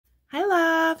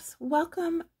loves,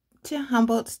 welcome to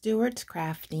Humboldt Stewart's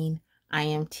Crafting. I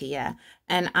am Tia,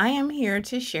 and I am here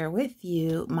to share with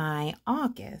you my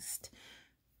August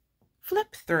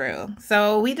flip through.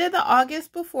 So we did the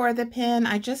August before the pin.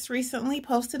 I just recently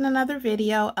posted another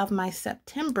video of my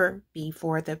September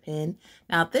before the pin.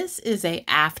 Now this is a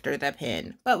after the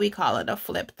pin, but we call it a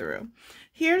flip through.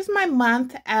 Here's my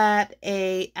month at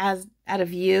a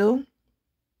view.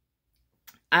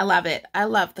 I love it. I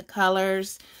love the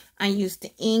colors. I used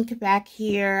the ink back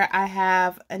here. I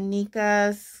have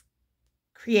Anika's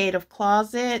Creative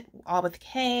Closet, all with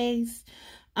K's.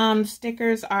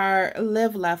 Stickers are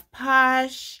Live Love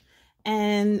Posh.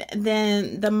 And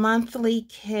then the monthly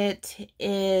kit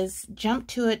is Jump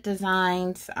to It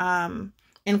Designs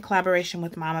in collaboration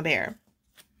with Mama Bear.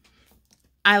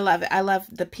 I love it. I love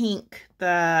the pink,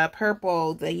 the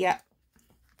purple,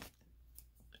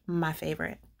 my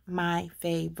favorite. My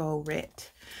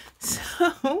favorite.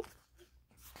 So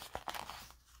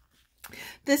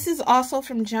this is also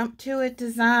from Jump to It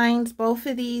Designs. Both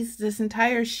of these, this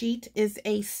entire sheet is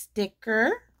a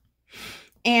sticker,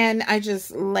 and I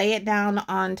just lay it down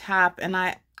on top, and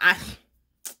I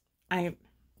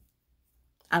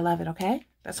love it. Okay,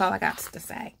 that's all I got to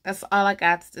say. That's all I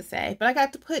got to say. But I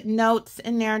got to put notes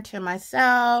in there to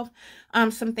myself.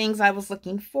 Some things I was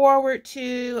looking forward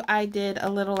to. I did a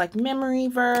little like memory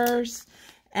verse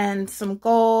and some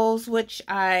goals, which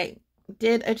I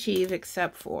did achieve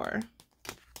except for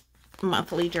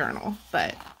monthly journal.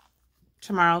 But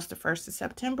tomorrow's the 1st of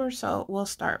September, so we'll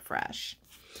start fresh.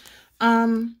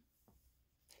 Ending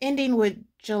with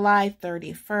July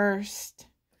 31st.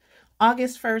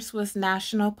 August 1st was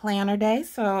National Planner Day,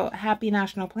 so happy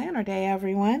National Planner Day,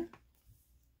 everyone.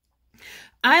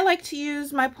 I like to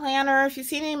use my planner. If you've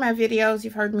seen any of my videos,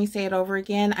 you've heard me say it over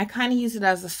again. I kind of use it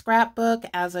as a scrapbook,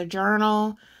 as a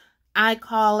journal. I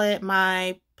call it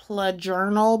my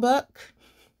journal book.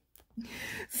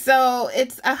 So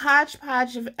it's a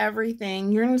hodgepodge of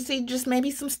everything. You're going to see just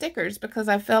maybe some stickers because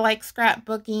I feel like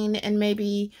scrapbooking and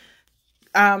maybe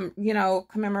you know,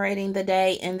 commemorating the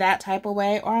day in that type of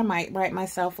way, or I might write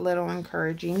myself a little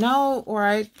encouraging note, or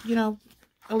a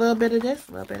little bit of this,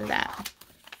 a little bit of that.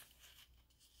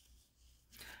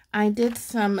 I did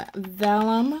some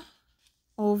vellum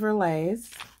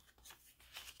overlays.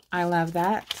 I love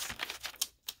that.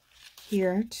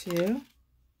 Here too.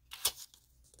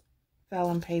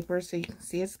 Vellum paper, so you can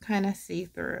see it's kind of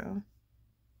see-through.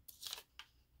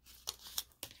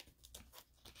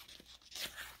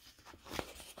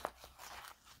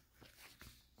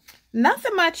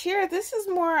 Nothing much here. This is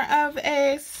more of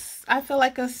a, I feel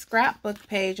like a scrapbook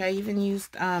page. I even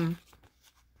used a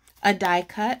die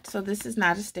cut. So this is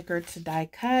not a sticker, it's a die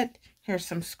cut. Here's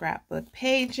some scrapbook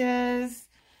pages.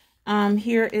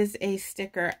 Here is a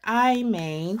sticker I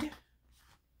made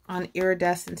on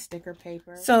iridescent sticker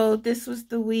paper. So this was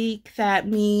the week that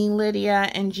me, Lydia,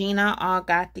 and Gina all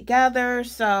got together.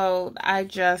 So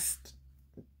a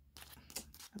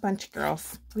bunch of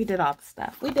girls. We did all the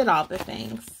stuff. We did all the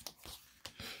things.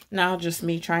 Now just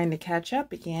me trying to catch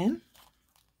up again.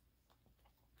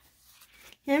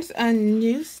 Here's a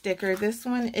new sticker. This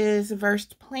one is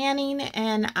Versed Planning,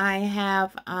 and I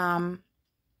have a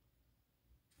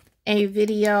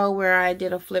video where I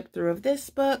did a flip through of this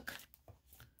book.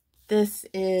 This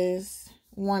is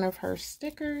one of her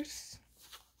stickers.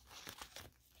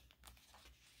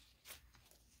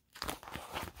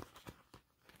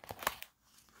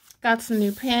 Got some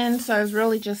new pens, so I was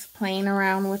really just playing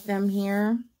around with them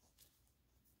here.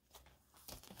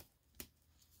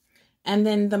 And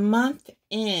then the month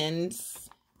ends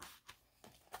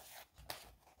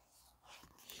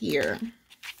here.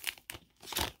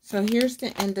 So here's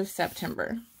the end of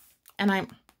September. And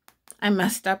I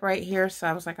messed up right here, so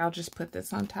I was like, I'll just put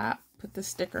this on top, put the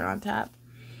sticker on top.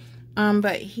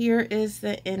 But here is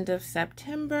the end of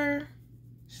September.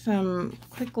 Some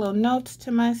quick little notes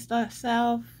to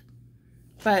myself.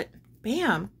 But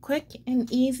bam, quick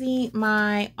and easy,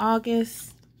 my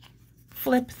August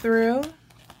flip through.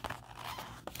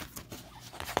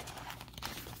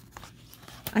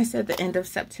 I said the end of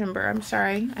September. I'm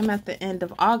sorry. I'm at the end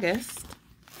of August.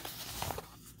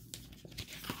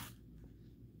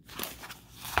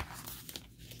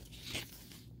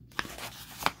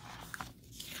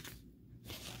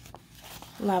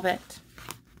 Love it.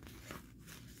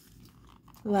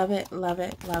 Love it, love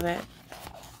it, love it.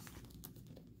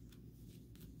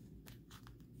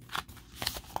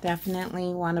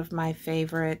 Definitely one of my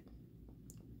favorite,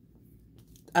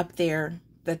 up there,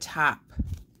 the top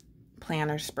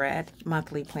planner spread,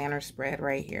 monthly planner spread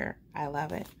right here. I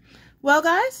love it. Well,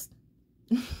 guys,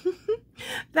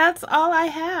 that's all I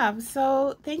have.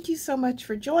 So thank you so much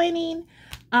for joining.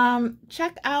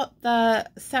 check out the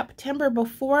September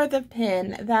before the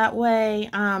pin. That way,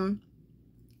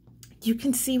 you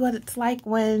can see what it's like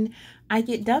when I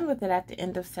get done with it at the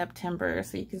end of September.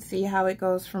 So you can see how it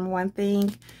goes from one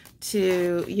thing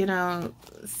to, you know,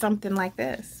 something like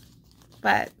this.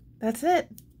 But that's it.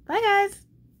 Bye, guys.